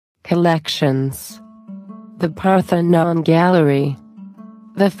collections. The Parthenon Gallery.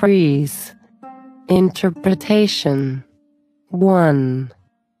 The Frieze. Interpretation. 1.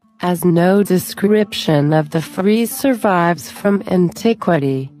 As no description of the frieze survives from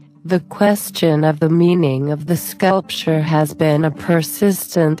antiquity, the question of the meaning of the sculpture has been a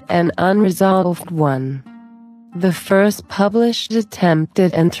persistent and unresolved one. The first published attempt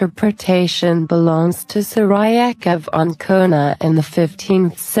at interpretation belongs to Syriac of Ancona in the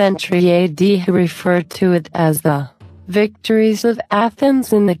 15th century AD, who referred to it as the victories of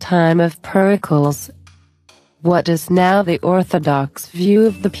Athens in the time of Pericles. What is now the orthodox view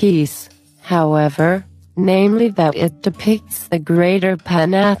of the piece, however, namely that it depicts the greater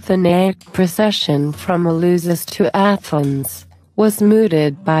Panathenaic procession from Eleusis to Athens, was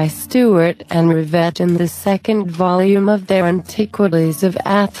mooted by Stewart and Rivet in the second volume of their Antiquities of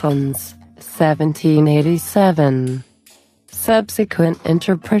Athens, 1787. Subsequent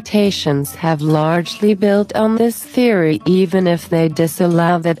interpretations have largely built on this theory, even if they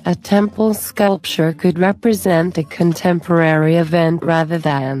disallow that a temple sculpture could represent a contemporary event rather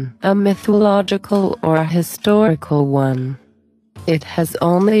than a mythological or historical one. It has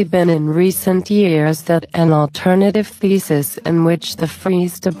only been in recent years that an alternative thesis in which the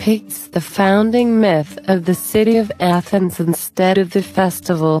frieze depicts the founding myth of the city of Athens instead of the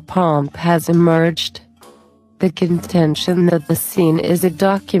festival pomp has emerged. The contention that the scene is a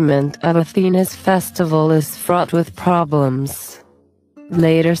document of Athena's festival is fraught with problems.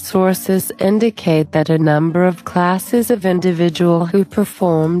 Later sources indicate that a number of classes of individual who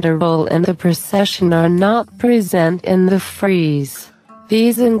performed a role in the procession are not present in the frieze.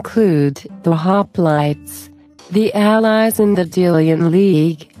 These include the hoplites, the allies in the Delian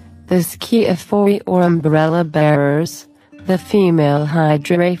League, the skiaphori or umbrella bearers, the female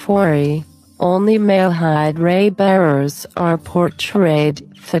hydraphori. Only male hydra bearers are portrayed,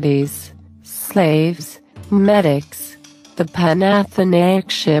 thidis, slaves, medics, the Panathenaic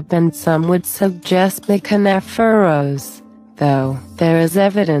ship, and some would suggest Mekanephoros, though there is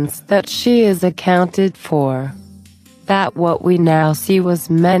evidence that she is accounted for. That what we now see was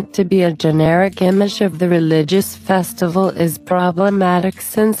meant to be a generic image of the religious festival is problematic,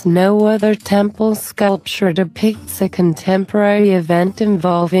 since no other temple sculpture depicts a contemporary event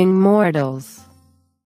involving mortals.